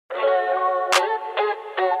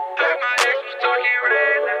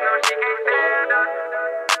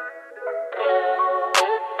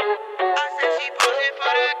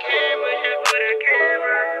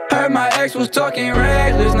ex was talking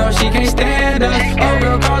reckless, no, she can't stand us. Oh,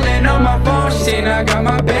 girl calling on my phone, she seen I got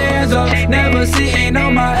my bands up. Never sitting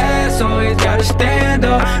on my ass, always gotta stand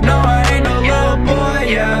up. No, I ain't no little boy,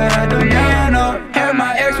 yeah, I had to man up. Heard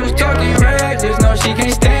my ex was talking reckless, no, she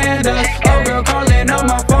can't stand us. Oh, girl calling on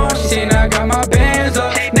my phone, she seen I got my bands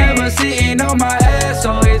up. Never sitting on my ass,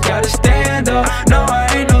 always gotta stand up. No, I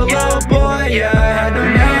ain't no little boy, yeah, I had to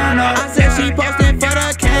man up. I said she posting for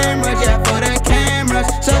the cameras, yeah, for the cameras.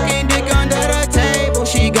 Sucking dick under the table,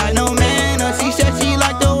 she got no manners. She said she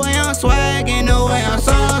like the way I'm swagging, the way I'm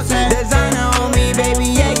saucing. Designer on me, baby,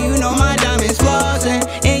 yeah, you know my diamonds flossing.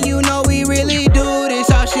 And you know we really do this,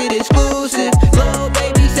 our shit exclusive. Little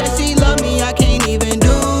baby said she love me, I can't even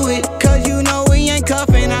do it. Cause you know we ain't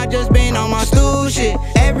cuffing, I just been on my stool shit.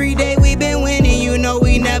 Every day we been winning, you know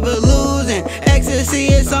we never losing. Ecstasy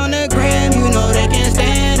is on the gram, you know they can't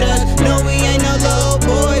stand us. No, we ain't no little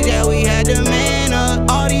boys, yeah, we had to man up.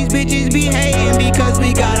 All these bitches be hating because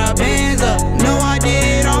we got our bands up. No, I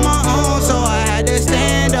did it on my own, so I had to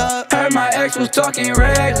stand up. Heard my ex was talking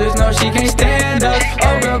reckless, no, she can't stand us.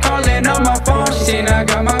 Oh, girl calling on my phone, she seen I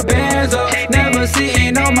got my bands up. Never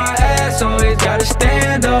sitting on my ass, always gotta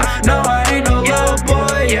stand up. No, I ain't no little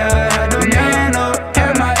boy, yeah, I had to man up.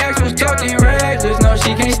 Heard my ex was talking reckless, no,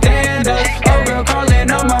 she can't stand us. Oh, girl calling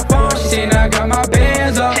on my phone, she seen I got my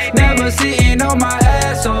bands up. Never sitting on my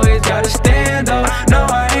ass, always gotta stand up. No,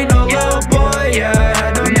 I ain't no little boy, yeah, I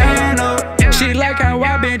had to man up. She like how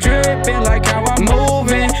I been dripping, like how I'm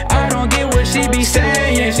moving. I don't get what she be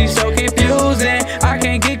saying, she's so confusing. I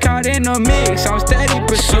can't get caught in the mix, I'm steady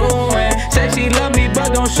pursuing. Say she love me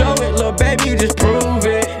but don't show it, little baby just prove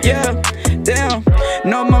it. Yeah, damn,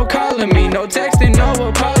 no more calling me, no texting, no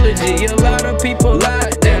apology. A lot of people lie,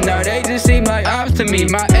 damn, now they just seem like ops to me.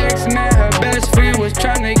 My ex man, her best friend was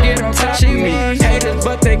trying to get on top of me. Haters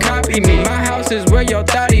but they copy me, my house is where your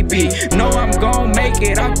thotty be. Know I'm gon' make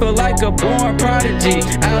it, I feel like a born prodigy.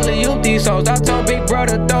 Alley-oop these hoes, I told big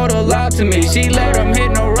brother throw the lob to me. She let him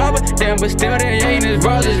hit no rubber, damn, but still they ain't as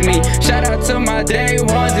raw as me. Shout out to my day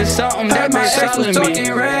ones, it's something that been selling me.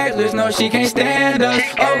 Talking reckless, no, she can't stand us.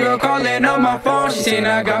 Oh, girl calling on my phone, she seen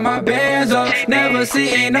I got my bands up. Never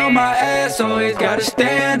sitting on my ass, always gotta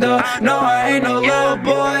stand up. No, I ain't no little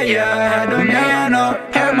boy, yeah, I had to man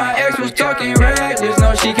up. Heard my ex was talking reckless,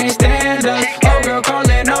 no, she can't stand us. Oh, girl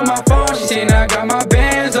calling on my phone, she seen I got my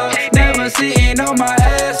bands up. Never sitting on my